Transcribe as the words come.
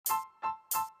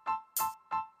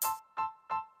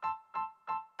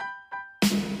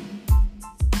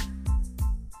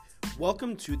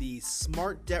Welcome to the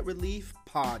Smart Debt Relief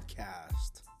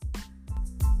Podcast.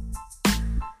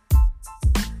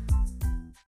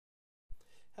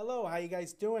 Hello, how you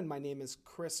guys doing? My name is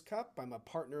Chris Cupp. I'm a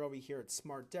partner over here at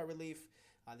Smart Debt Relief.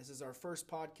 This is our first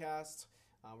podcast.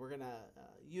 We're going to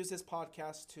use this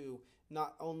podcast to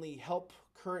not only help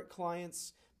current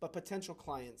clients, but potential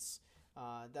clients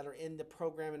that are in the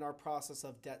program in our process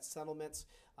of debt settlements.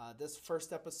 This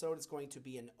first episode is going to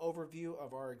be an overview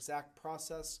of our exact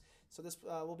process. So this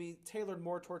will be tailored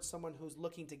more towards someone who's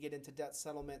looking to get into debt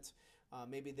settlement.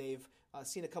 Maybe they've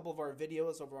seen a couple of our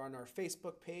videos over on our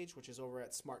Facebook page, which is over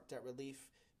at Smart Debt Relief,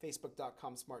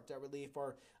 facebook.com Smart Debt Relief,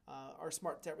 or our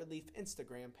Smart Debt Relief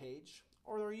Instagram page,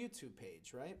 or our YouTube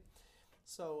page, right?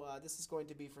 So this is going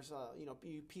to be for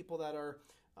you people that are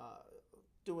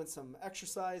doing some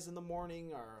exercise in the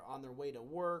morning or on their way to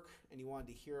work, and you wanted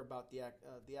to hear about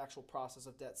the actual process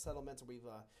of debt settlement. We've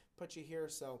put you here,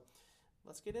 so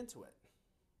let's get into it.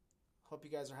 Hope you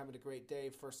guys are having a great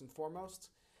day. First and foremost,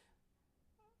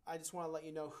 I just want to let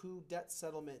you know who debt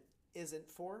settlement isn't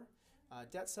for.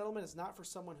 Debt settlement is not for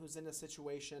someone who's in a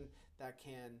situation that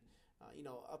can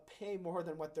pay more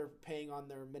than what they're paying on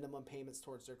their minimum payments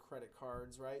towards their credit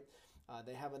cards, right?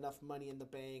 They have enough money in the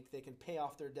bank. They can pay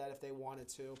off their debt if they wanted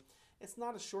to. It's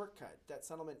not a shortcut. Debt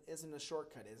settlement isn't a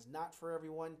shortcut. It's not for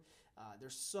everyone.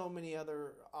 There's so many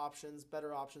other options,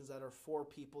 better options that are for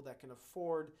people that can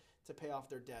afford to pay off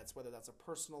their debts, whether that's a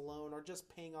personal loan or just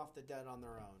paying off the debt on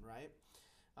their own, right?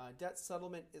 Debt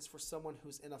settlement is for someone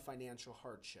who's in a financial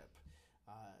hardship.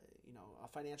 A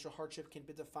financial hardship can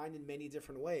be defined in many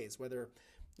different ways, whether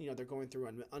they're going through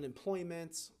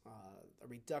unemployment, a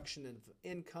reduction in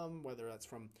income, whether that's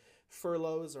from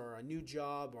furloughs or a new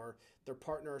job, or their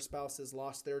partner or spouse has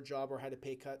lost their job or had a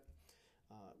pay cut,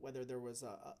 whether there was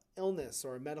a illness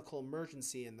or a medical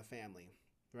emergency in the family,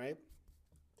 right?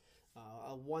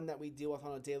 One that we deal with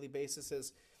on a daily basis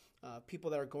is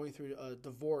people that are going through a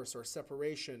divorce or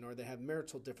separation, or they have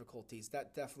marital difficulties.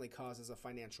 That definitely causes a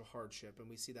financial hardship, and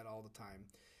we see that all the time.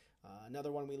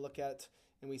 Another one we look at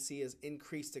and we see is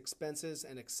increased expenses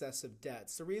and excessive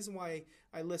debts. The reason why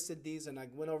I listed these and I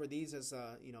went over these as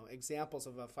examples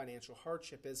of a financial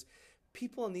hardship is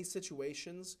people in these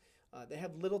situations, they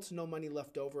have little to no money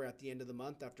left over at the end of the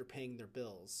month after paying their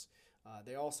bills.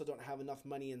 They also don't have enough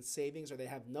money in savings, or they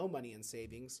have no money in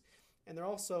savings, and they're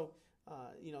also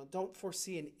don't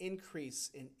foresee an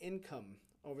increase in income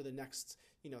over the next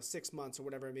 6 months or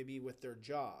whatever it may be with their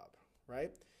job,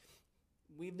 right?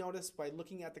 We've noticed by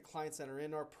looking at the clients that are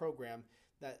in our program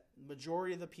that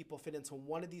majority of the people fit into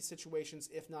one of these situations,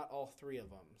 if not all three of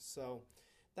them. So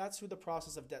that's who the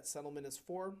process of debt settlement is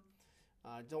for.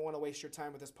 Don't want to waste your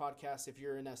time with this podcast if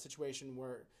you're in a situation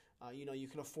where you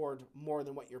can afford more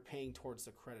than what you're paying towards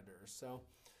the creditor. So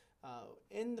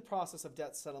in the process of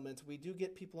debt settlement, we do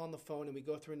get people on the phone and we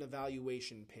go through an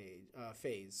evaluation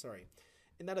phase.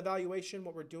 In that evaluation,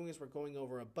 what we're doing is we're going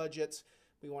over a budget.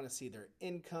 We want to see their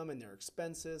income and their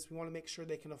expenses. We want to make sure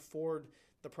they can afford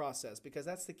the process, because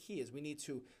that's the key, is we need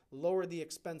to lower the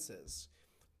expenses.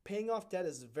 Paying off debt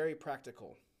is very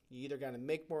practical. You either got to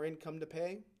make more income to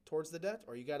pay towards the debt,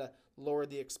 or you got to lower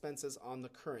the expenses on the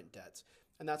current debt.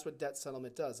 And that's what debt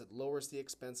settlement does. It lowers the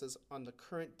expenses on the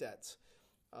current debt,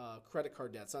 credit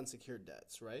card debts, unsecured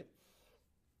debts, right?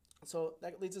 So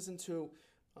that leads us into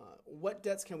what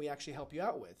debts can we actually help you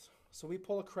out with? So we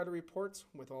pull a credit report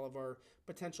with all of our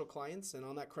potential clients, and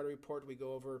on that credit report, we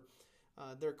go over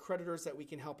their creditors that we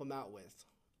can help them out with.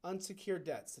 Unsecured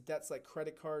debts, the debts like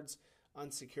credit cards,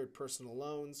 unsecured personal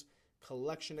loans,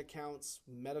 collection accounts,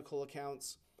 medical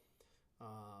accounts.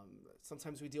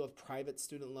 Sometimes we deal with private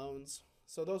student loans.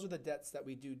 So those are the debts that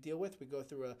we do deal with. We go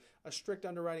through a strict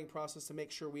underwriting process to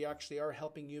make sure we actually are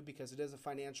helping you, because it is a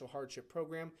financial hardship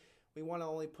program. We want to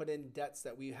only put in debts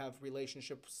that we have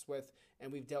relationships with and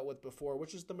we've dealt with before,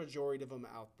 which is the majority of them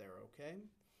out there, okay?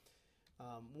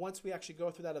 Once we actually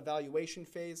go through that evaluation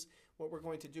phase, what we're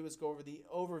going to do is go over the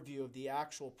overview of the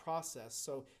actual process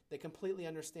so they completely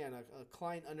understand. A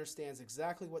client understands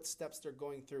exactly what steps they're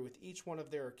going through with each one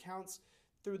of their accounts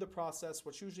through the process,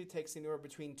 which usually takes anywhere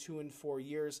between 2 and 4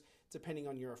 years, depending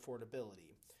on your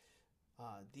affordability.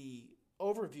 The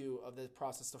overview of the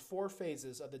process, the 4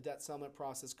 phases of the debt settlement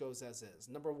process goes as is.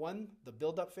 Number 1, the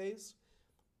build-up phase.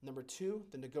 Number 2,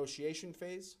 the negotiation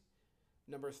phase.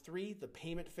 Number 3, the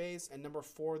payment phase. And number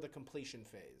 4, the completion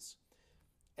phase.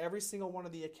 Every single one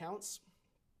of the accounts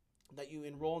that you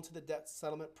enroll into the debt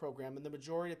settlement program, and the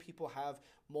majority of people have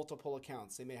multiple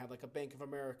accounts. They may have like a Bank of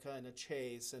America and a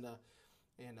Chase and a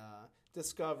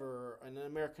Discover and an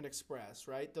American Express,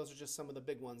 right? Those are just some of the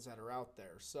big ones that are out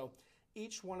there. So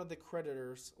each one of the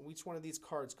creditors, each one of these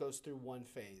cards goes through one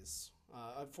phase.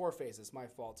 4 phases, my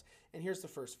fault. And here's the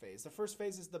first phase. The first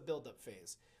phase is the build-up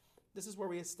phase. This is where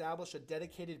we establish a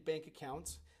dedicated bank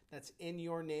account that's in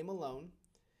your name alone.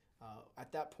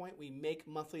 At that point, we make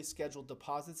monthly scheduled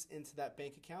deposits into that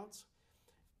bank account.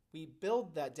 We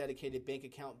build that dedicated bank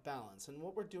account balance. And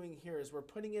what we're doing here is we're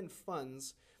putting in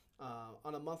funds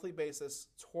on a monthly basis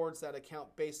towards that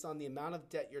account based on the amount of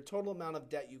debt, your total amount of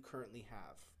debt you currently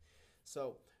have.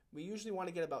 So we usually want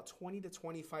to get about 20 to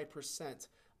 25%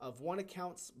 of one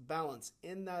account's balance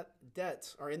in that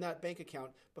debt or in that bank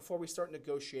account before we start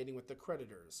negotiating with the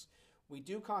creditors. We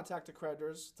do contact the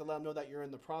creditors to let them know that you're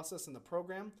in the process and the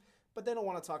program, but they don't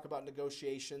want to talk about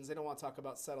negotiations. They don't want to talk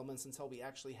about settlements until we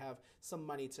actually have some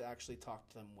money to actually talk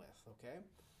to them with, okay?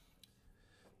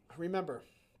 Remember,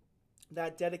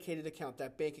 that dedicated account,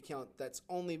 that bank account that's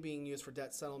only being used for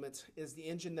debt settlement is the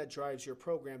engine that drives your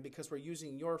program because we're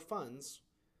using your funds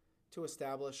to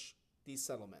establish these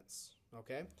settlements,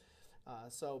 okay?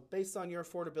 So based on your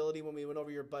affordability, when we went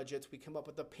over your budget, we come up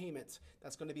with a payment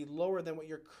that's going to be lower than what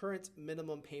your current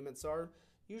minimum payments are,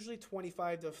 usually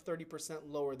 25 to 30%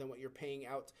 lower than what you're paying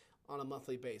out on a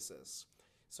monthly basis.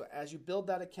 So as you build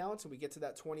that account and we get to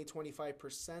that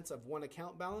 20-25% of one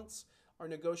account balance, our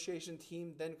negotiation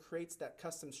team then creates that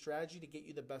custom strategy to get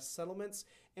you the best settlements,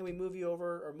 and we move you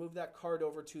over or move that card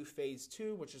over to phase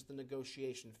 2, which is the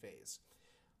negotiation phase.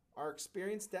 Our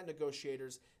experienced debt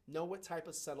negotiators know what type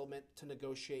of settlement to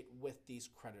negotiate with these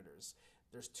creditors.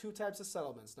 There's 2 types of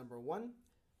settlements. Number 1,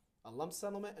 a lump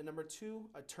settlement, and number 2,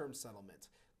 a term settlement.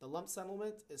 The lump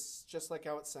settlement is just like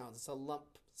how it sounds. It's a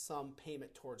lump sum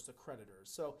payment towards the creditors.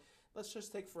 So let's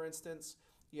just take, for instance,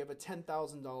 you have a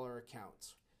 $10,000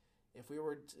 account. If we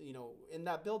were, in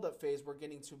that build-up phase, we're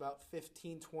getting to about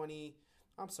 $1,500,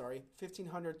 $2,000,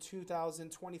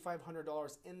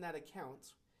 $2,500 in that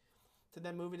account, to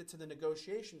then moving it to the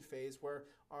negotiation phase where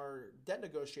our debt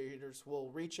negotiators will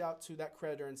reach out to that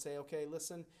creditor and say, okay,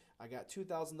 listen, I got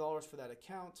 $2,000 for that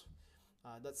account.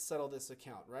 Let's settle this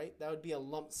account, right? That would be a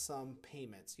lump sum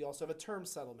payment. You also have a term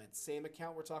settlement. Same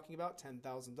account we're talking about,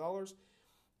 $10,000.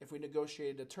 If we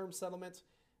negotiated a term settlement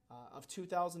of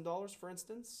 $2,000, for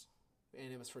instance,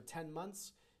 and it was for 10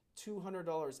 months,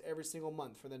 $200 every single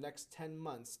month for the next 10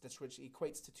 months, which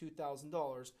equates to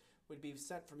 $2,000, would be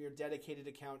sent from your dedicated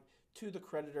account to the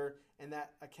creditor, and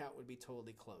that account would be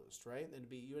totally closed, right?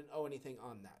 You wouldn't owe anything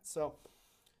on that. So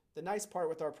the nice part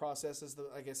with our process is,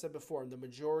 like I said before, the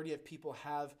majority of people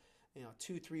have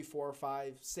 2, 3, 4,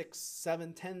 5, 6,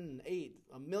 7, 10, 8,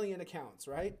 a million accounts,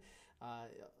 right?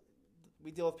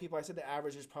 We deal with people, I said the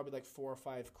average is probably like 4 or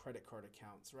 5 credit card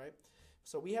accounts, right?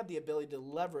 So we have the ability to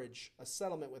leverage a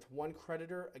settlement with one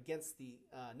creditor against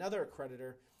another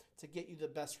creditor to get you the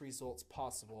best results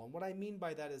possible. And what I mean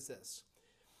by that is this.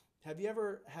 Have you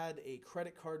ever had a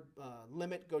credit card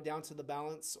limit go down to the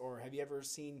balance, or have you ever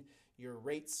seen your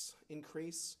rates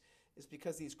increase? It's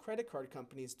because these credit card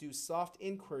companies do soft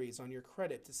inquiries on your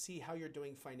credit to see how you're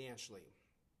doing financially.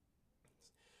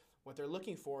 What they're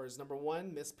looking for is, number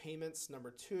 1, missed payments. Number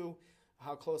 2,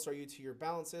 how close are you to your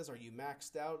balances? Are you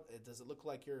maxed out? Does it look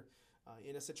like you're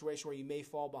in a situation where you may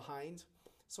fall behind?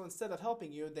 So instead of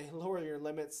helping you, they lower your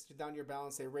limits, down your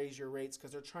balance, they raise your rates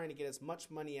because they're trying to get as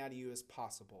much money out of you as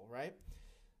possible, right?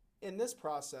 In this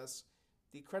process,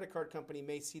 the credit card company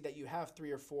may see that you have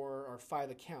 3 or 4 or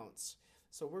 5 accounts.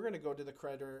 So we're going to go to the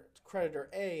creditor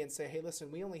A and say, hey, listen,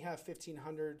 we only have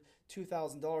 $1,500,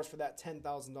 $2,000 for that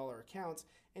 $10,000 account,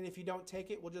 and if you don't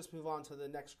take it, we'll just move on to the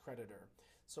next creditor.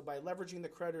 So by leveraging the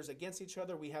creditors against each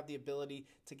other, we have the ability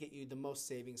to get you the most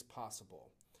savings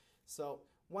possible. So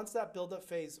once that build-up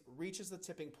phase reaches the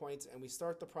tipping point and we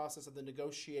start the process of the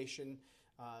negotiation,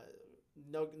 our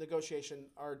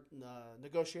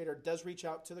negotiator does reach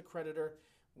out to the creditor.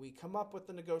 We come up with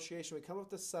the negotiation. We come up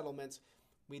with the settlement.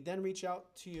 We then reach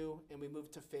out to you and we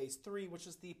move to phase 3, which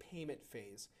is the payment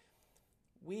phase.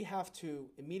 We have to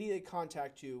immediately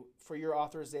contact you for your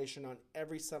authorization on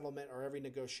every settlement or every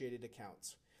negotiated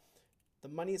account. The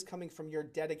money is coming from your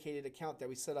dedicated account that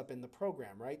we set up in the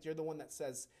program, right? You're the one that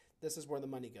says this is where the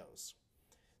money goes.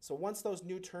 So once those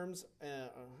new terms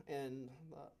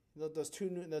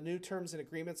the new terms and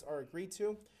agreements are agreed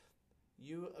to,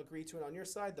 you agree to it on your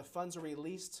side, the funds are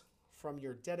released from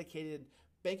your dedicated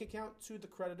bank account to the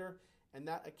creditor, and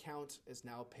that account is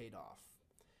now paid off.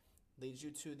 Leads you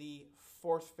to the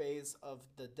 4th phase of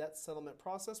the debt settlement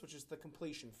process, which is the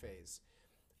completion phase.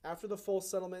 After the full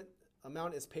settlement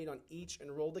amount is paid on each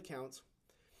enrolled account,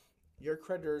 your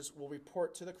creditors will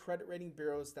report to the credit rating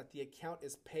bureaus that the account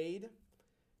is paid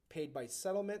by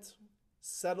settlement,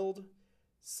 settled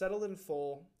in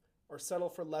full, or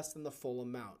settled for less than the full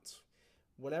amount.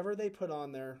 Whatever they put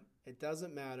on there, it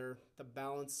doesn't matter. The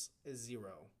balance is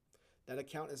zero. That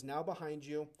account is now behind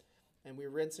you, and we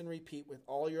rinse and repeat with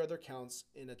all your other accounts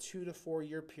in a 2 to 4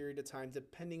 year period of time,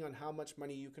 depending on how much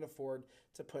money you can afford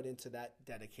to put into that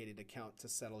dedicated account to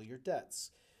settle your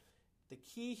debts. The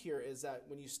key here is that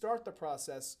when you start the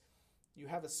process, you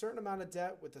have a certain amount of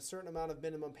debt with a certain amount of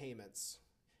minimum payments.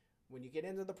 When you get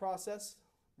into the process,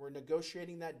 we're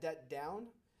negotiating that debt down,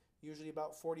 usually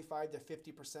about 45 to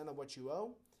 50% of what you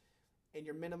owe, and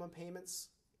your minimum payments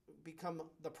become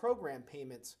the program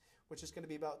payments, which is going to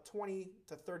be about 20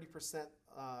 to 30%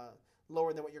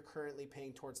 lower than what you're currently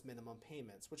paying towards minimum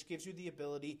payments, which gives you the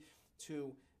ability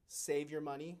to save your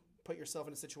money, put yourself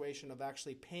in a situation of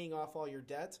actually paying off all your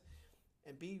debt,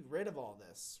 and be rid of all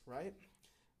this, right?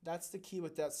 That's the key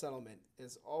with debt settlement,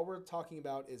 is all we're talking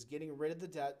about is getting rid of the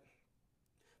debt,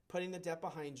 putting the debt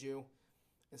behind you,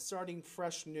 and starting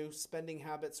fresh new spending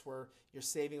habits where you're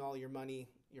saving all your money,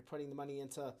 you're putting the money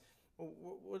into,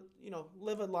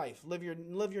 live a life, live your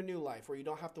new life where you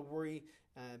don't have to worry,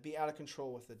 be out of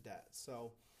control with the debt.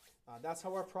 So that's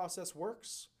how our process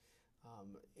works.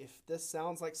 If this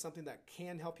sounds like something that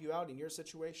can help you out in your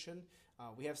situation,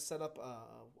 we have set up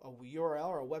a URL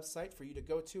or a website for you to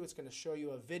go to. It's going to show you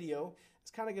a video.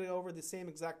 It's kind of going to go over the same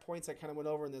exact points I kind of went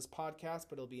over in this podcast,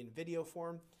 but it'll be in video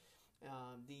form.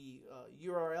 The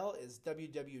URL is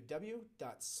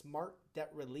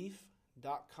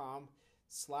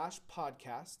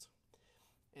www.smartdebtrelief.com/podcast.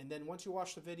 And then once you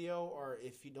watch the video, or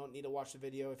if you don't need to watch the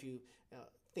video, if you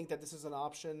think that this is an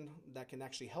option that can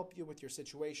actually help you with your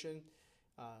situation,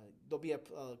 there'll be a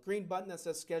green button that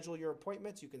says schedule your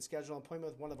appointment. You can schedule an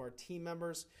appointment with one of our team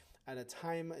members at a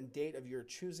time and date of your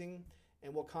choosing,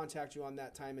 and we'll contact you on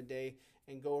that time and day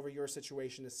and go over your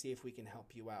situation to see if we can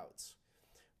help you out.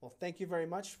 Well, thank you very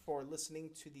much for listening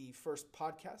to the first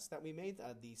podcast that we made,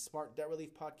 the Smart Debt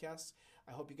Relief Podcast.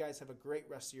 I hope you guys have a great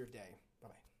rest of your day.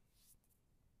 Bye-bye.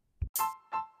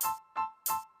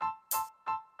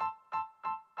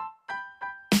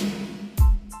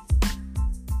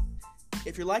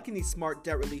 If you're liking the Smart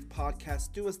Debt Relief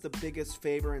Podcast, do us the biggest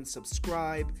favor and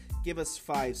subscribe. Give us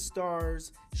 5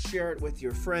 stars. Share it with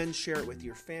your friends. Share it with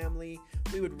your family.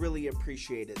 We would really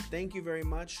appreciate it. Thank you very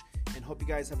much, and hope you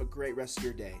guys have a great rest of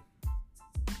your day.